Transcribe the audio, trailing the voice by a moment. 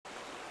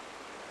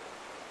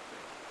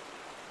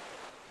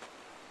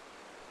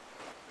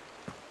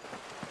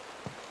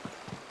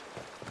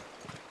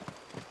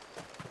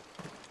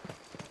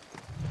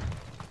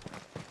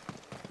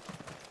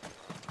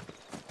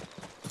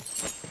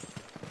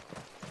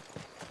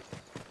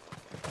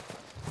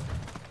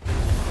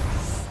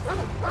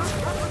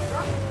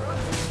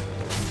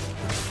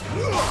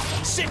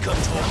Sick of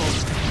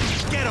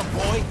Torgal! Get 'em,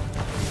 boy!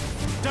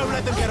 Don't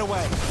let them get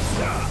away!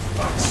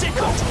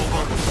 Sick of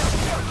Torgal!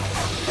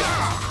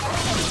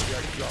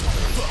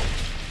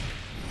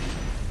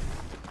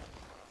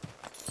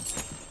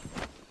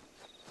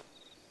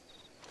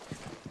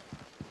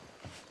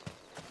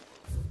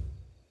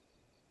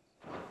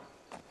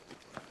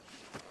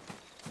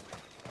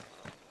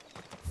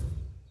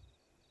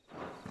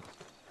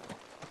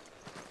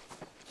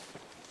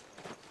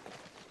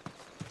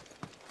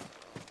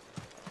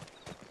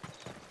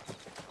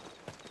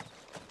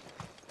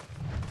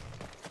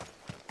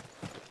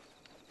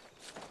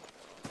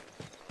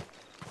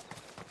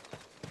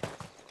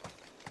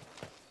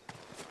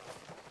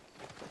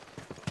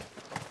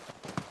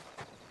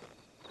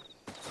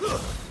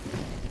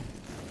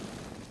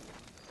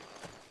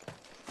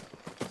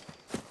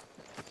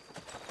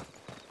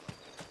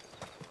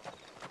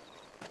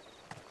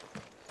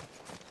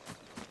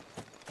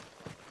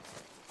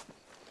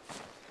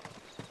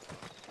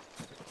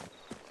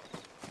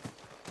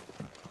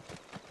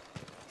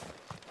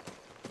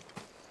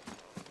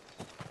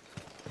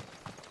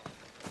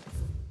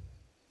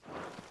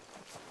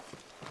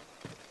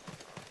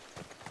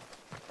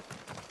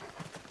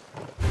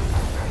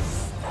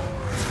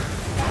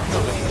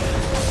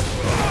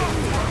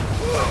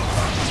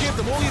 Give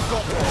them all you've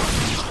got, boy.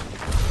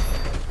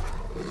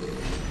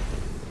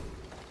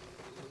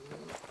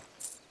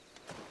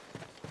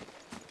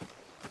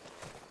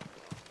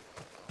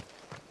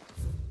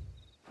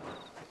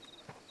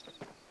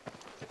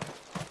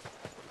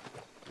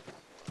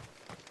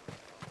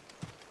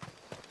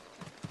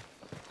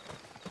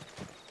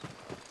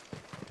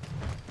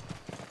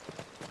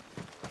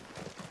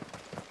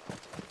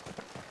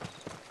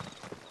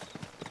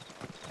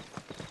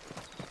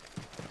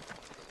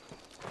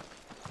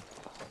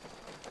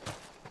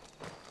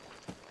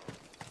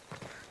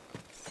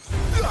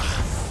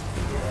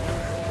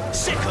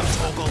 Sick of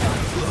Torgal!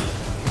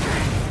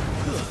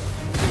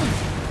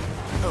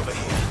 Over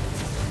here.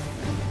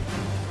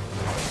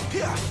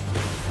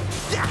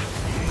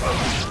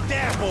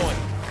 There, boy!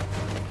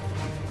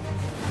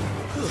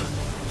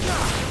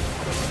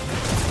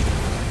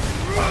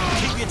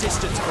 Keep your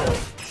distance, boy.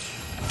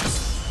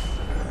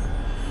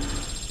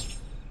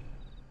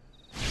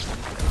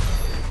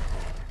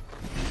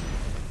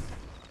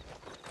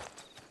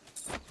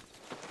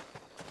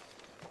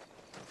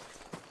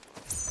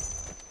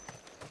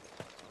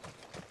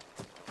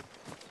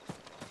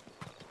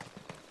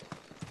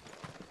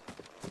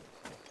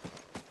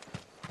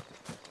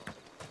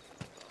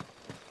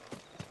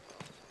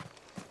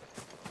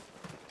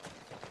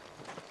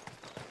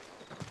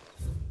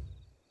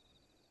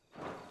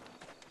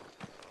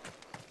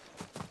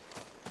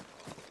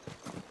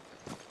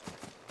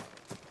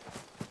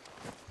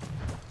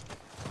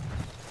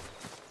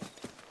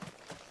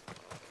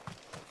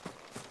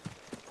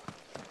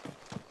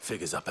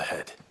 Figures up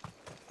ahead.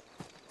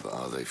 But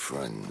are they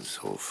friends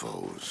or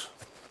foes?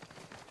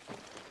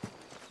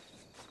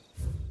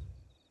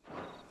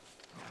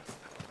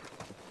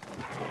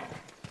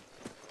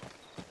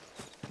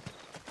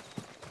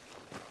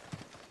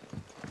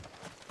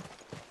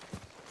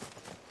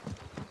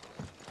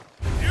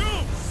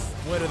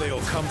 Where do they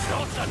all come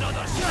from?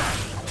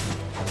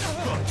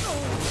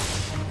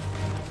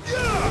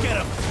 Get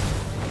him!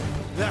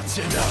 That's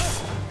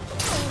enough!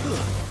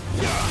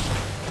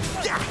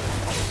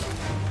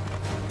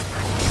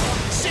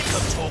 Sick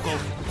of Torgal!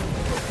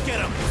 Get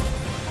him!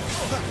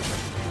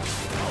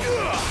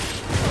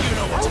 You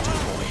know what to do,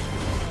 boy!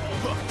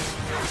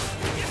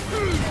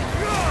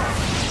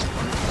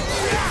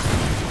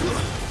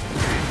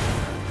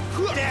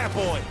 There,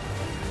 boy!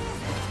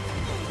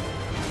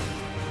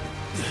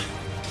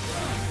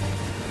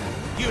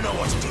 You know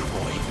what to do,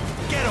 boy!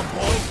 Get him,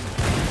 boy!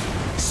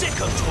 Sick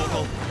of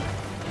Torgal!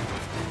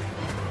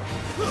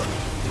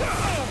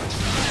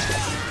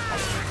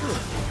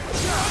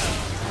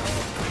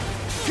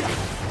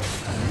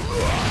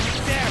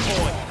 There,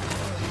 boy!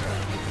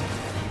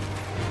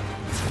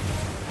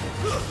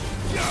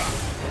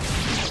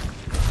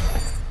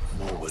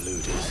 More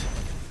Waluders.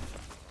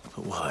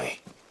 But why?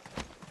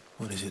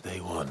 What is it they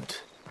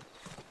want?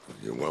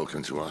 You're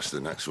welcome to ask the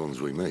next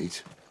ones we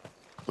meet.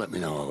 Let me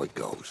know how it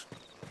goes.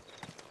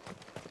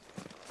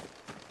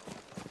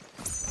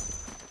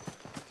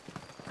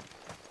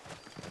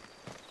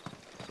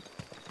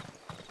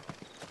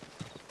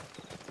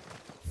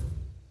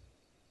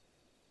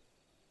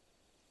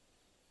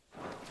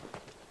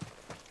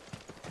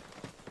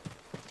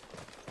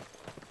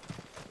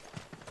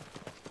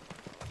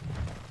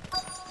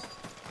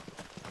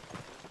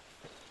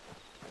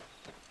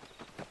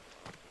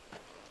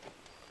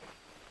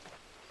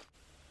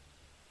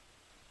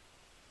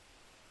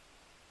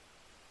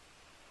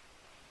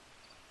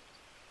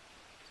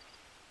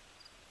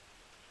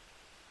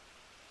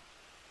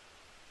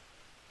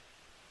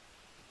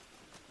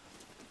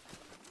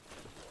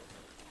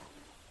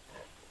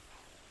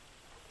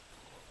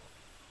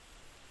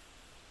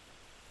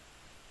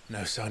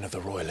 No sign of the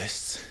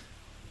Royalists.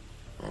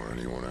 Or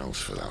anyone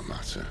else for that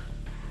matter.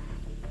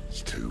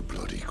 It's too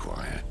bloody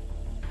quiet.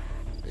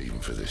 Even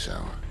for this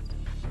hour.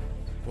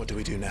 What do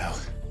we do now?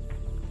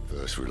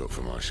 First we look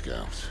for my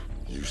scouts.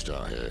 You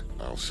start here,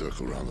 I'll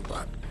circle round the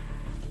back.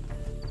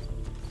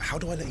 How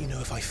do I let you know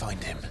if I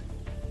find him?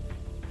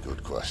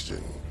 Good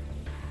question.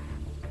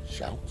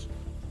 Shout?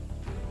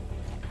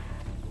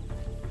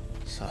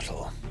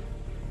 Subtle.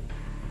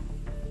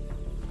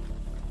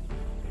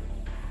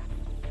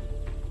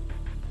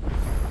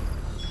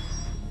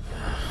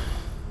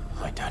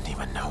 I don't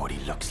even know what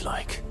he looks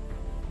like.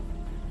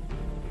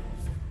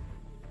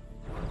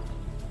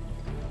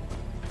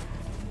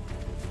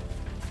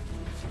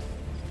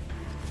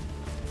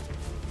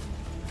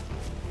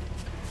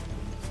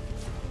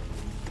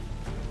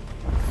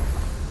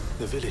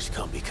 The village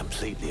can't be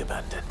completely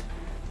abandoned,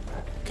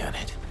 can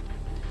it?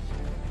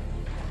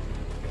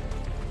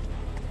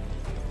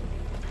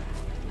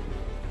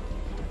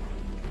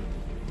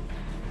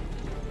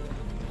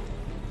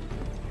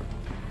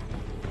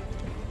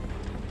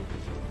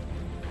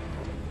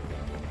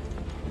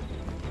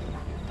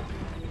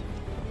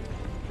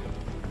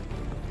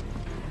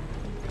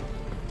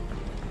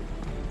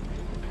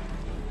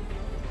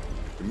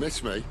 You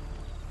miss me?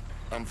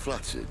 I'm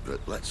flattered, but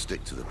let's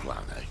stick to the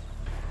plan, eh?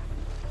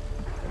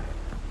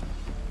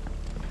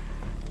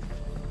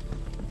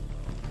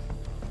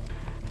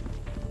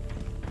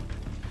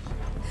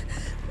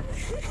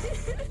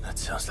 That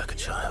sounds like a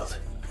child.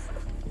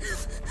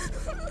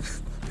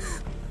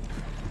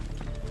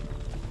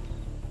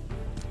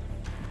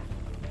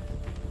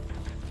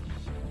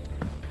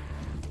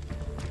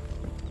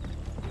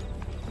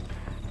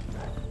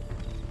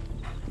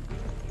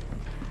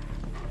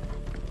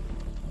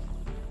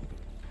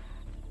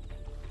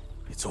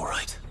 It's all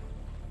right.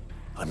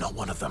 I'm not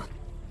one of them.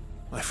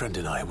 My friend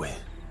and I, we're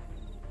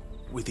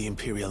with the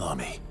Imperial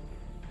Army,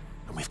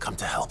 and we've come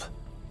to help.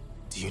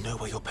 Do you know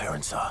where your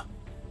parents are?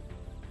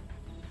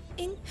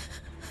 In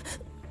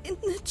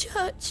the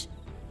church.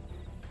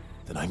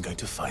 Then I'm going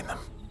to find them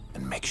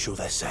and make sure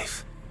they're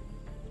safe.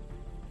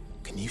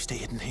 Can you stay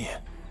hidden here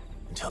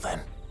until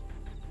then?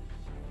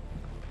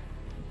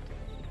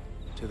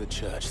 To the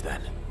church,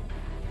 then.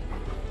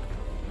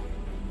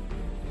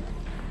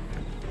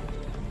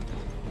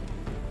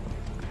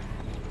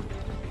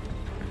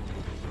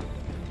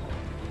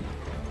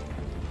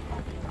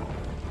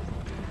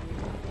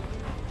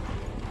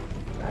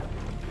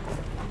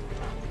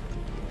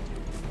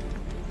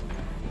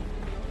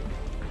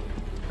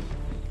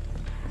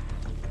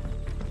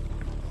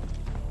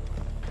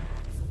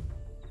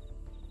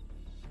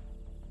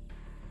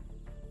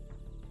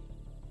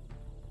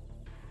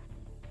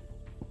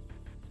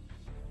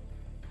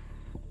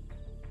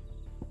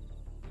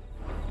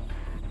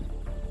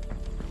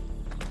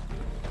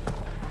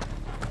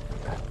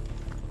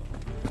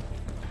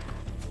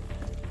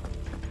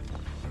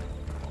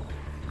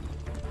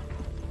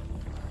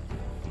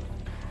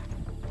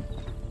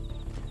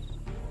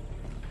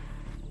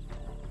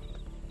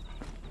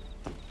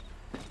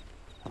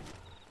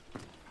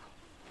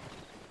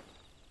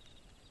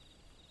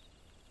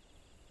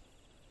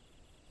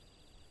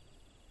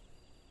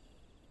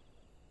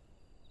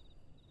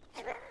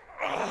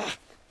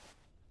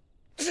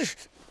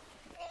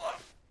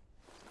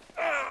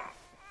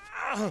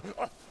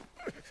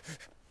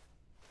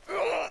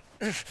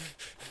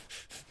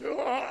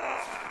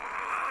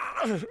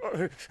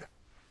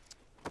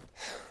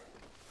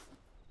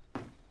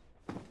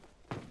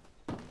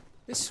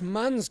 This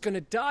man's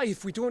gonna die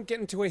if we don't get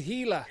into a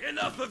healer.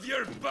 Enough of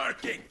your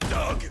barking,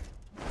 dog!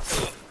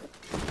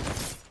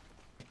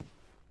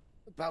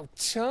 About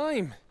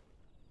time.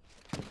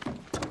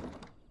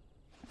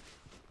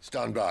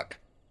 Stand back.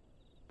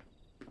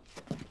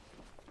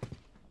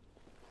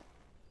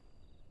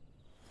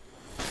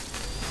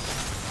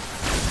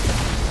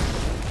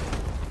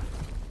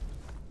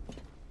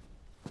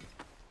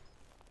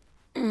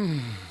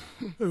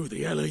 Who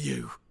the hell are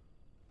you?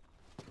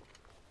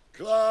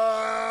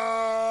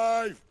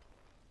 Clive!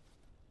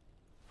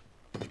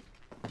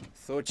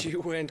 Thought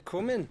you weren't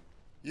coming.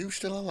 You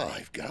still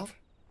alive, Gav?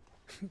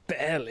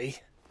 Barely.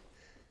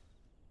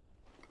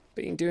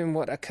 Been doing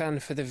what I can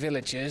for the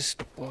villagers,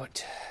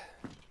 but...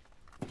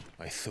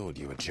 I thought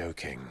you were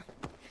joking.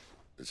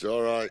 It's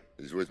all right.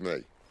 He's with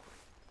me.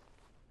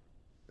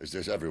 Is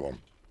this everyone?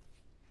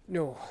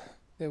 No,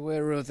 there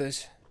were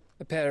others.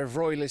 A pair of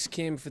royalists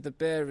came for the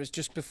bearers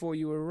just before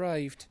you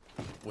arrived.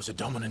 Was a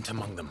dominant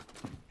among them?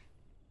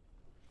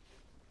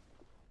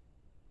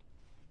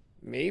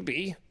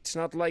 Maybe. It's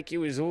not like he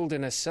was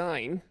holding a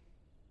sign.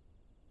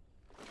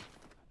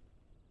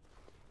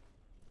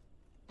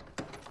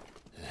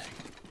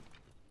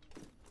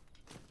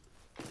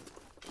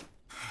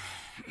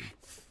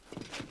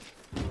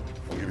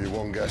 I'll give you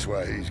one guess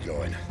where he's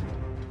going.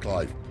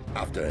 Clive,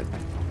 after him.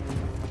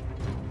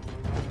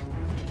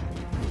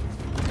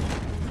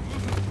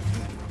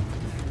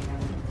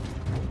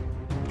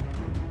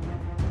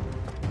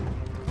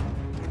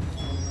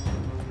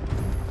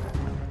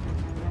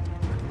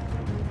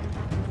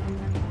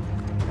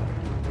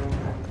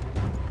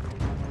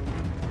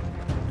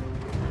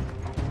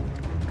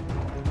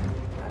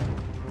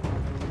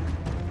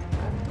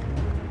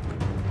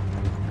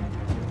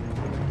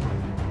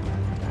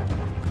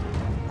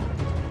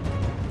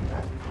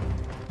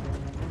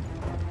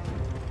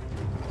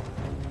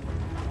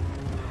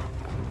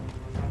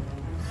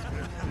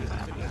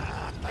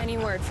 Any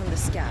word from the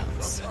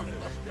scouts?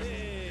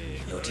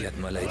 Not yet,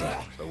 my lady,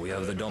 but we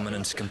have the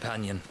Dominant's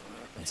companion.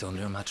 It's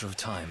only a matter of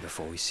time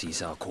before we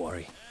seize our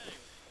quarry.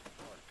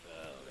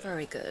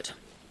 Very good.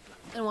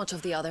 And what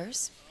of the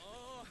others?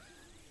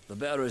 The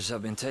bearers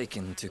have been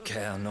taken to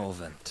Caer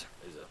Norvent.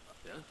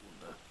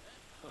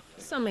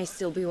 Some may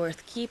still be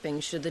worth keeping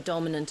should the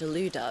Dominant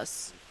elude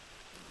us.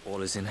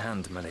 All is in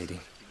hand, my lady.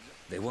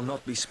 They will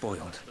not be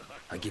spoiled.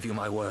 I give you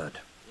my word.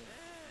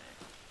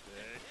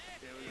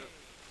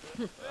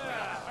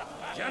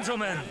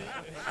 Gentlemen,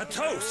 a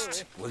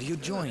toast! Will you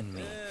join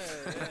me?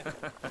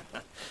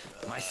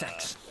 My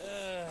thanks.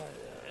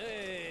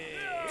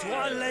 To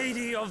Our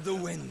Lady of the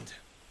Wind.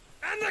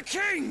 And the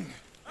King!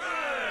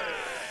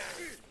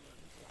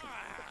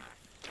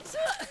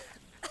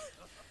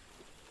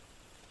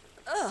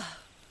 Ugh.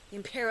 The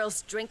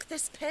Imperials drink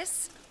this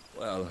piss?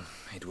 Well,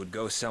 it would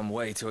go some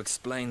way to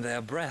explain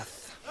their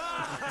breath.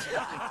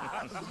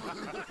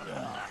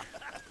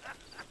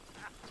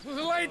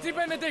 Lady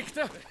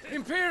Benedicta!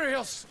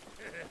 Imperials!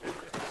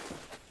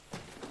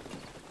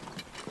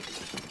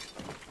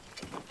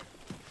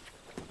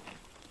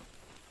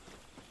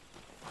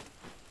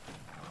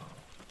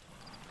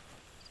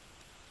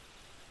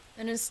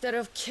 And instead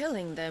of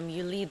killing them,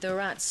 you lead the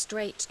rats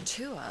straight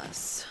to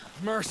us.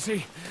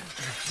 Mercy!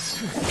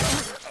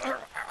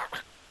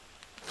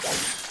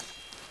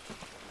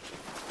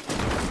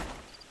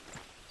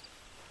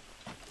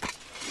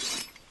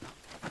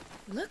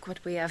 Look what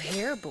we have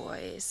here,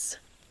 boys.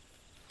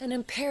 An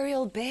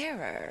Imperial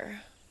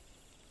bearer.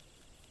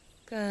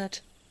 Good.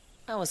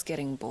 I was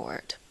getting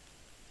bored.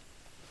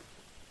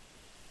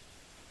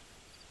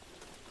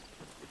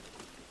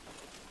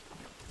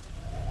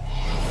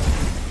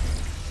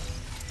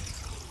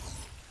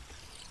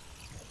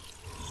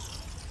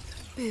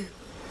 Boo.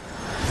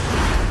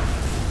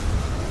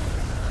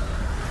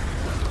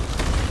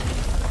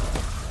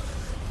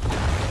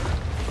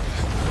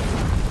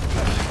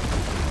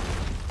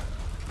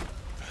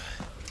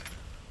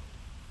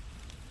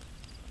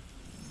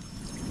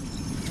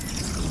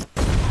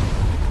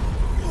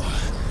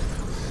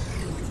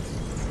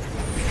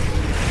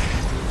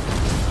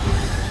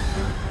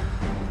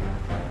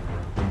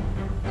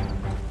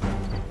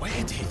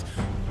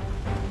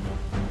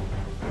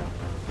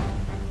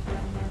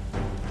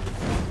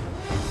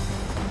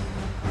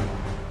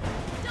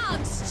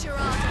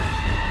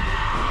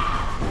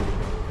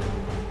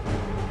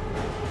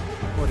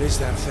 What is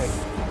that thing?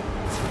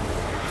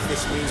 If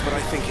this means what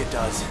I think it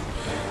does,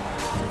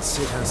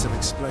 Sid has some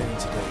explaining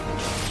to do.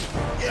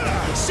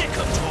 Sick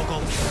of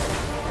Toggle!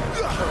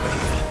 Over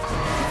here.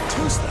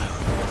 Too slow.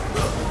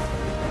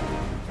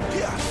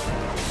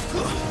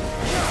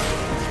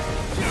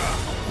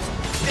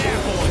 There,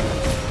 boy!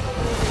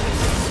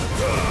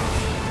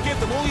 Give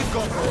them all you've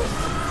got, boy!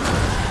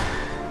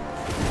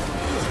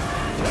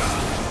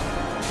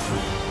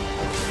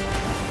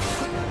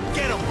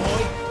 Get him,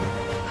 boy!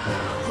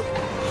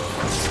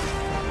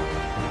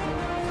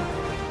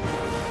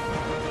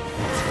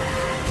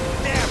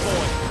 There,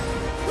 boy!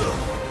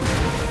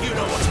 You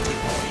know what to do,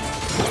 boy!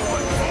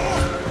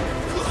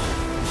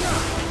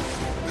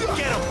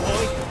 Get him,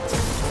 boy!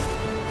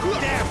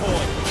 There,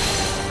 boy!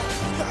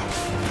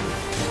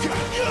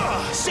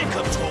 Sick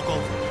of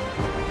Toggle!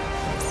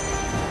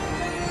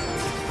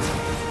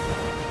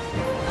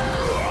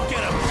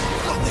 Get him!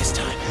 Not this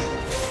time!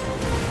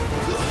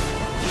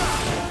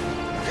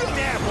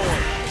 There, boy!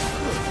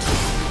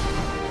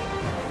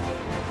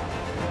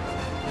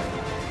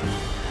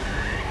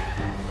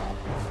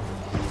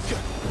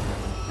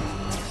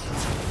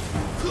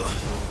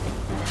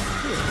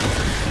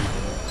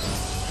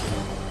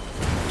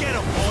 Get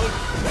him, boy!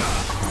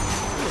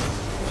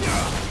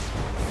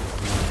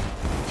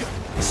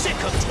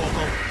 Sick of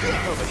Toggle!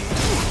 Over here.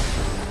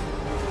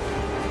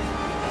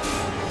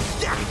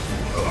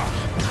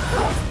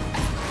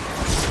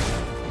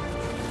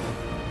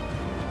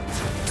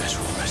 Better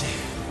already.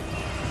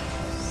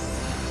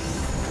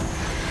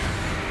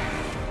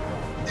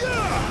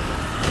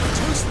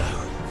 Too slow.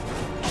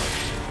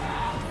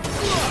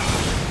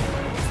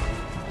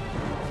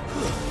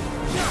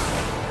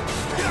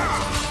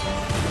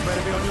 You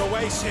better be on your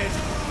way, Sid.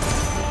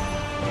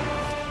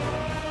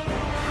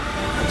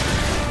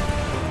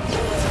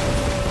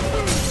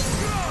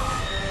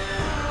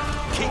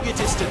 Keep your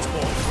distance,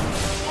 boy.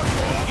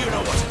 You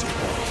know what to do,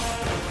 boy.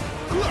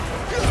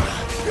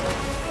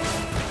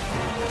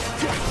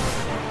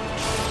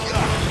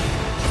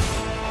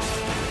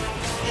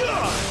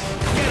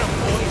 Get him,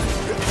 boy.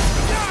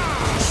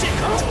 Sick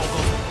of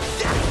Toggle.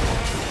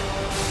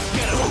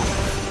 Get him.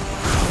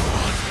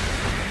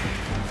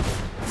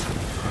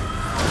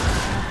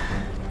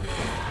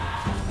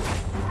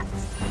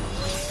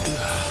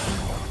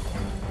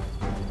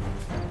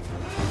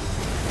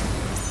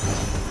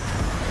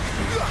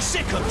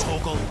 Sick of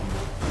Toggle.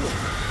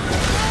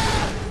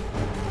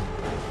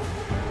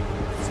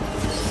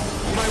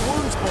 My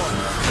wounds, boy.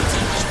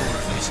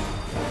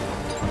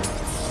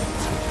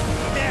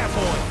 There,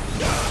 boy.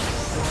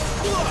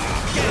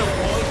 Get him,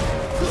 boy.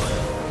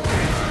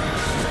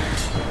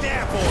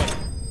 There, boy.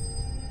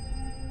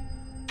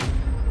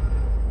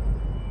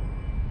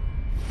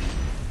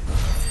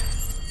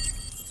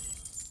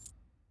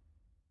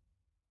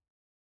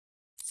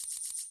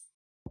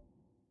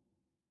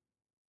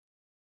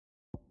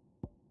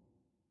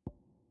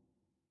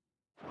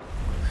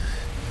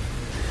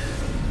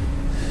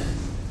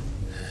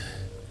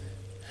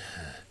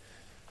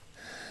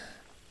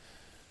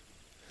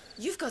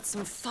 You've got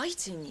some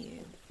fight in you,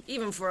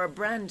 even for a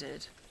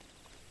branded.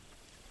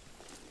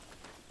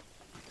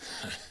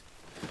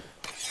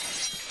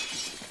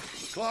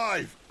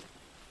 Clive!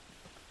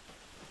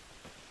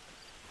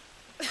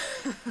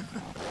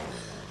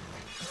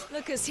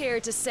 Look who's here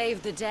to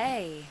save the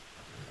day.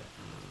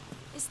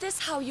 Is this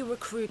how you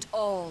recruit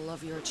all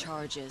of your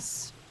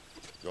charges?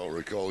 Don't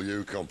recall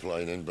you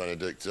complaining,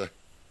 Benedicta.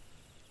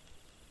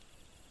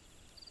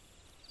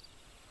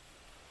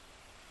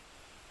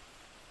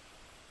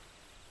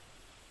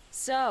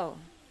 So,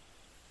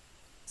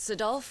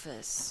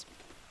 Sidolphus,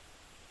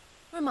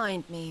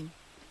 remind me,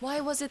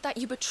 why was it that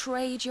you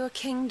betrayed your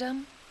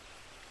kingdom?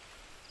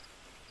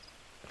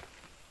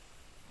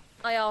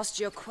 I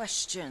asked you a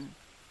question,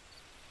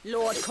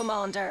 Lord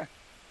Commander.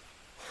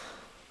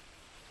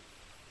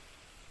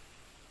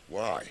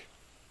 Why?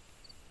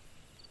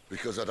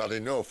 Because I'd had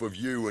enough of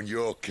you and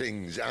your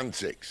king's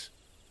antics.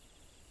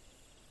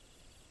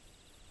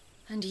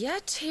 And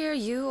yet here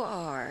you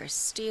are,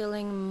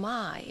 stealing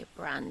my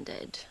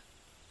branded.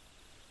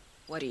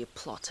 What are you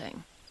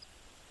plotting?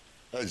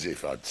 As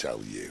if I'd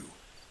tell you.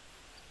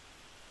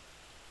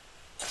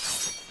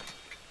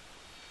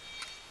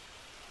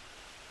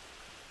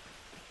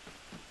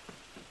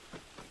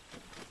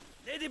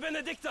 Lady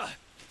Benedicta,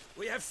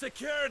 we have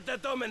secured the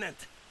dominant.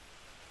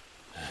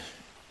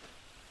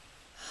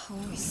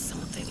 Always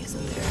something,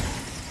 isn't there?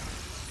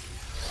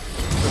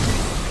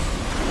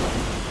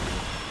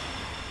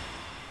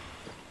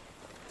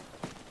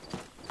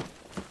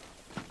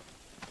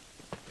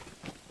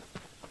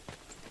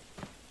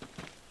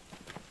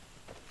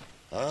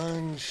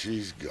 And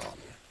she's gone.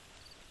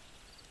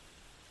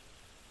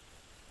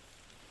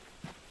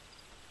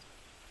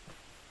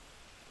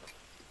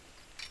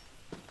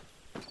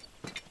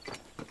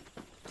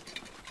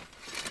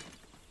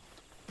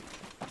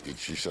 Did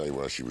she say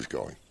where she was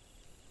going?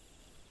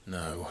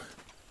 No.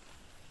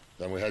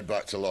 Then we head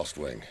back to Lost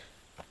Wing.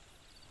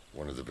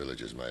 One of the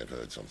villagers may have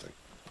heard something.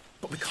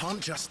 But we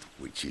can't just...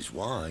 Which is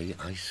why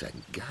I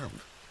sent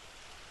Gav.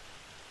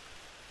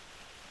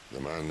 The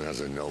man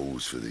has a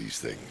nose for these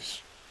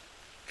things.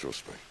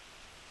 Trust me.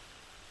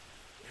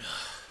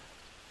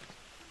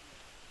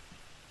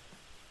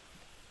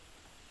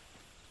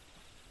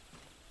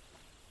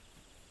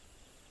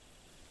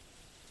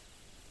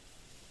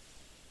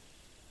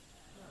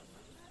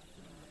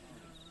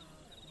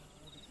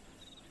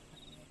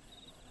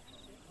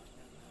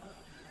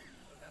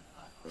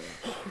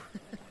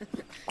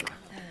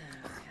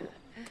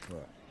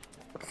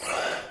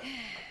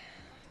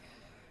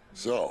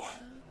 So,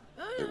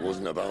 it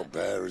wasn't about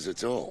bearers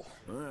at all.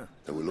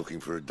 They were looking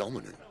for a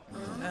dominant.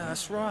 Yeah,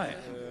 that's right.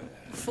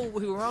 Thought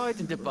we were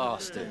hiding the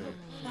bastard.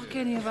 Like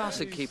any of us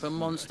would keep a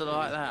monster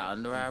like that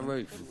under our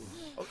roof.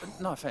 Oh,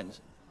 no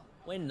offence.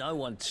 When no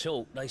one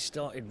talked, they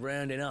started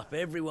rounding up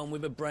everyone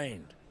with a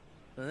brand.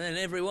 And then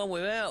everyone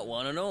without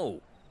one and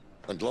all.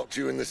 And locked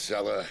you in the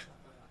cellar,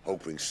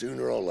 hoping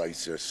sooner or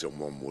later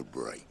someone would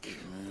break.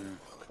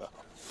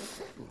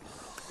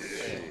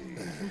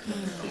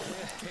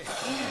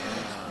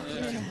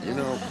 You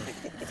know,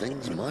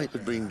 things might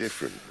have been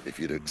different if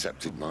you'd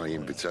accepted my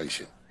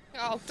invitation.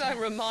 Oh, don't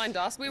remind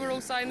us. We were all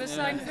saying the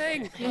same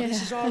thing.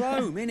 This is our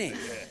home, innit?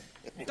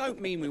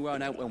 Don't mean we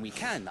won't out when we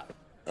can,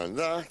 though. And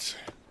that,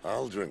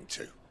 I'll drink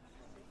to.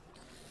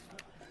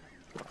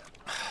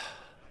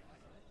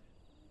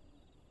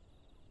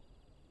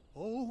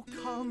 Oh,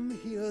 come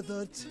hear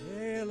the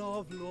tale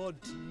of Lord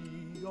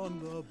Dion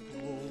the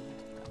Bold,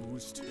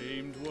 whose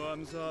tamed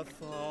worms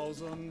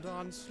 1,000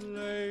 and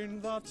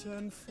slain the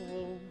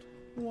 10-fold.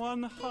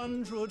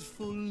 100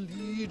 full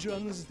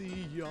legions the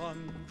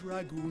young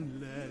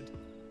dragoon led,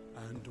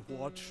 and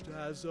watched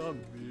as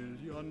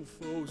 1,000,000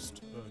 foes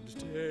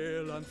turned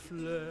tail and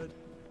fled.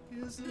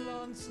 His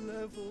lance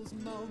levels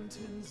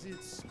mountains,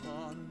 it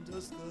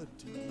sanders the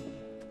deep.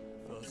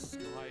 The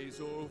skies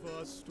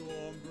over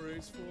storm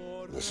breaks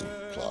for Listen,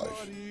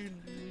 Clive.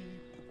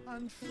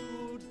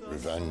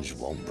 Revenge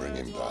won't bring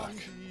him back.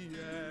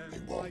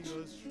 It won't.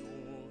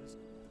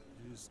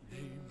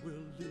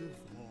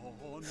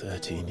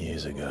 13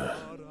 years ago,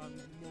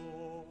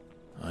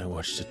 I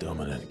watched a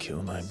dominant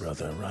kill my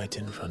brother right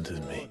in front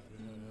of me.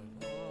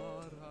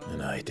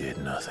 And I did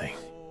nothing.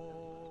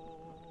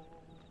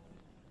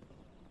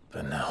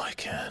 But now I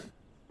can.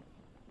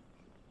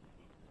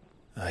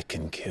 I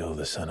can kill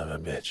the son of a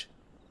bitch.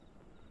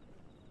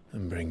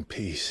 And bring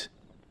peace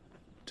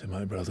to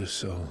my brother's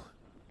soul.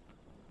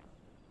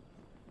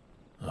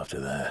 After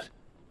that,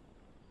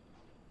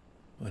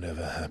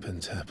 whatever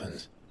happens,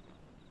 happens.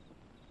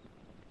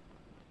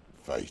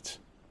 Fate.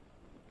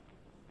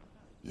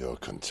 You're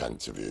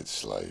content to be its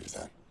slave,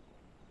 then?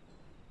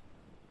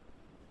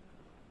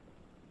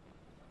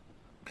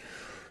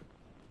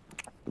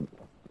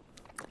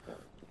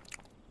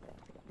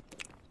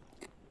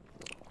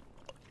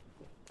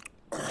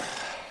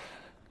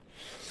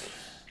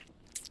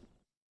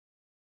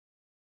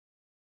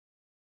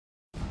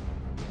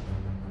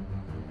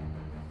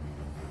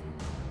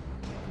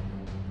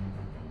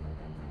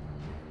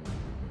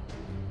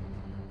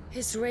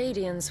 His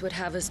radiance would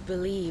have us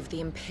believe the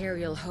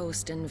Imperial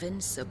host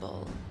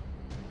invincible.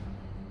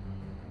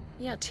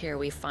 Yet here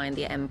we find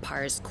the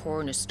Empire's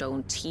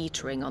cornerstone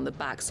teetering on the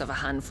backs of a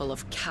handful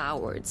of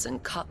cowards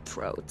and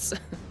cutthroats.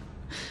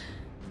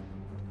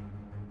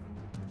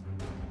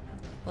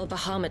 Well,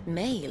 Bahamut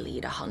may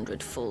lead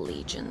 100 full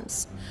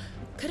legions.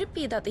 Could it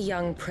be that the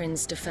young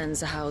prince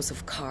defends a house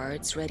of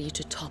cards ready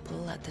to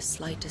topple at the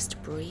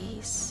slightest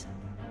breeze?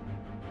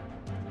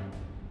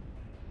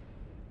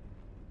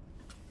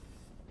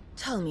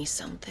 Tell me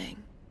something.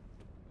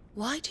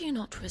 Why do you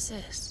not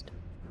resist?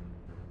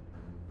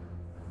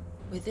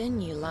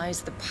 Within you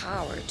lies the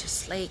power to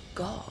slay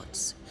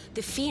gods.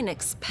 The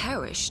Phoenix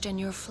perished in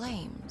your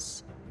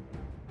flames.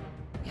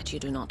 Yet you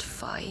do not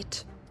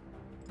fight.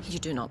 You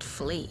do not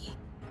flee.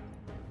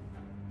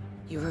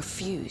 You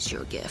refuse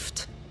your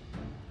gift.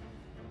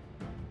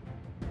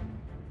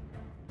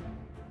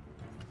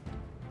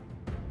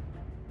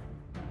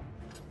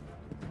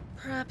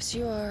 Perhaps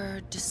you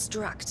are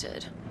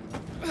distracted.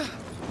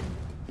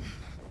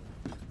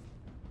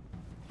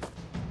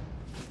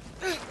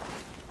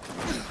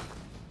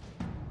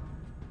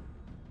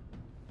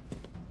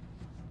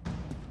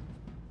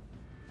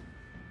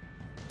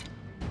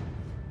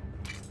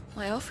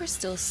 My offer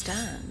still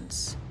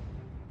stands.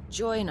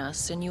 Join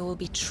us and you will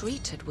be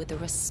treated with the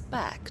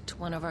respect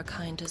one of our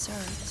kind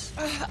deserves.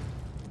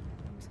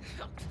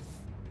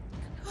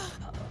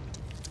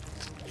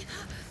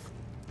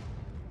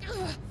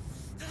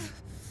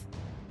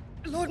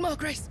 Lord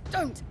Margrace,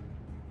 don't!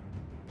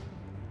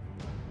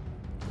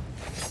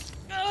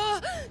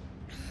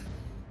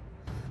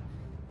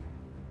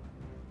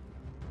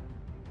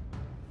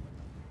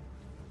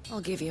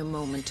 I'll give you a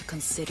moment to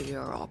consider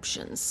your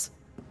options.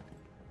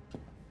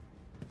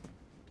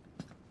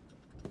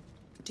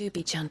 Do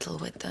be gentle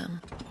with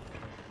them.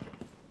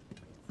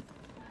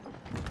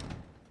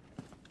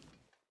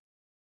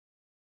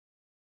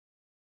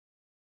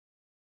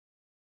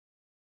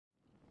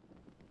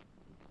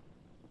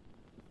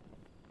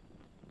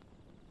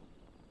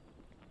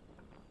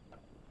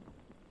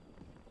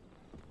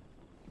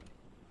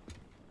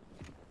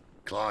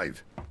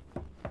 Clive.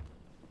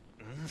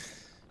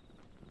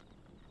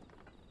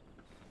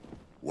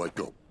 Wake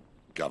up.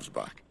 Gav's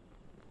back.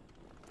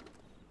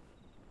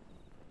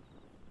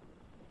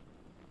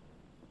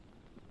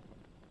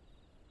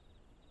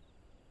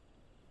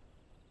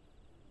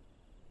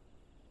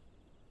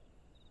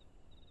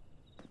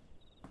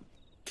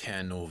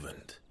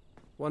 Cairnorvand.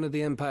 One of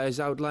the Empire's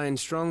outlying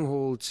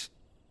strongholds,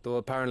 though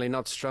apparently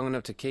not strong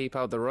enough to keep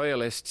out the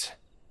Royalists.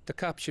 The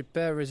captured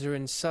bearers are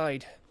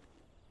inside.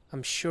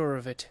 I'm sure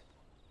of it.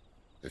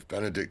 If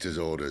Benedicta's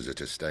orders are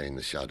to stay in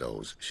the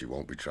shadows, she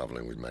won't be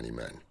traveling with many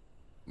men.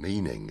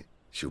 Meaning,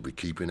 she'll be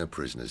keeping her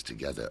prisoners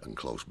together and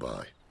close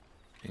by.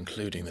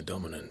 Including the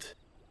Dominant.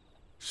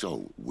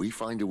 So, we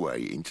find a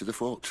way into the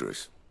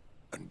fortress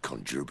and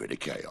conjure a bit of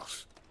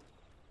chaos.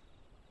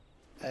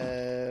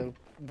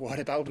 What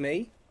about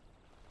me?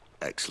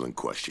 Excellent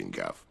question,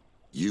 Gav.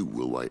 You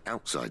will wait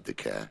outside the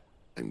care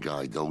and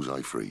guide those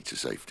I free to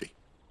safety.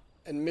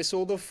 And miss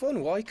all the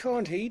fun. Why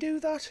can't he do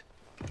that?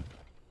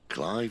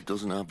 Clive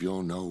doesn't have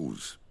your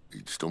nose.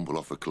 He'd stumble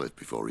off a cliff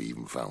before he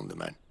even found the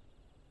men.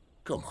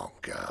 Come on,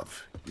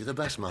 Gav. You're the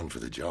best man for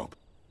the job.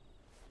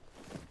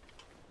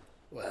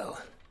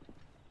 Well,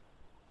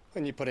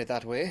 when you put it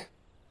that way.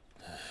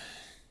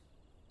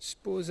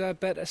 Suppose I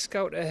better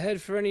scout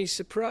ahead for any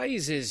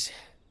surprises.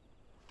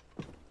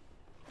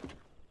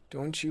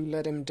 Don't you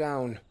let him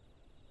down.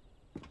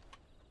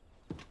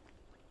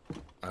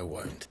 I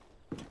won't.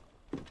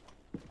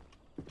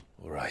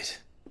 All right.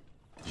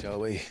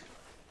 Shall we?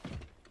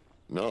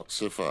 Not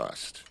so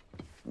fast.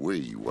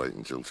 We wait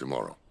until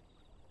tomorrow.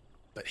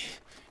 But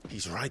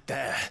he's right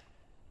there.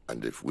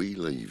 And if we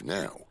leave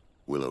now,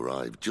 we'll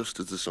arrive just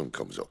as the sun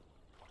comes up.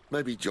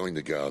 Maybe join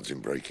the guards in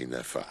breaking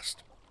their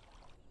fast.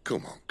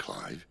 Come on,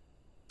 Clive.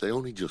 They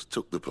only just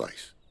took the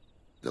place.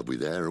 They'll be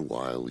there a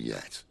while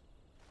yet.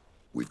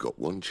 We've got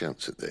one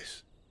chance at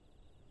this.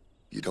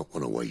 You don't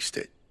want to waste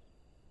it,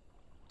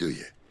 do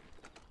you?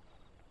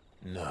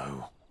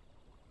 No.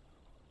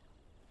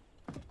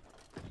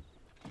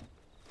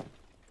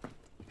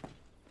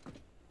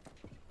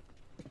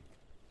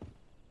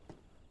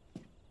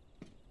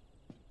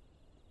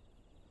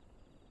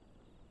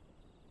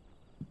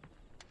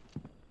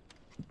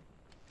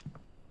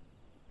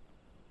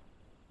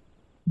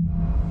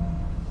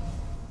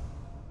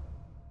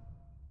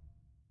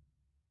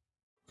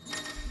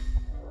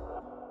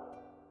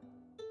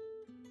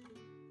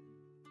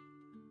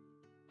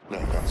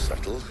 Now that's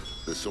settled.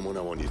 There's someone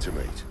I want you to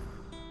meet.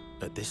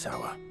 At this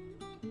hour?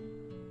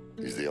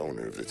 He's the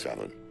owner of the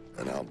tavern,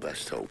 and our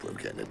best hope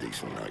of getting a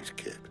decent night's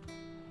kip.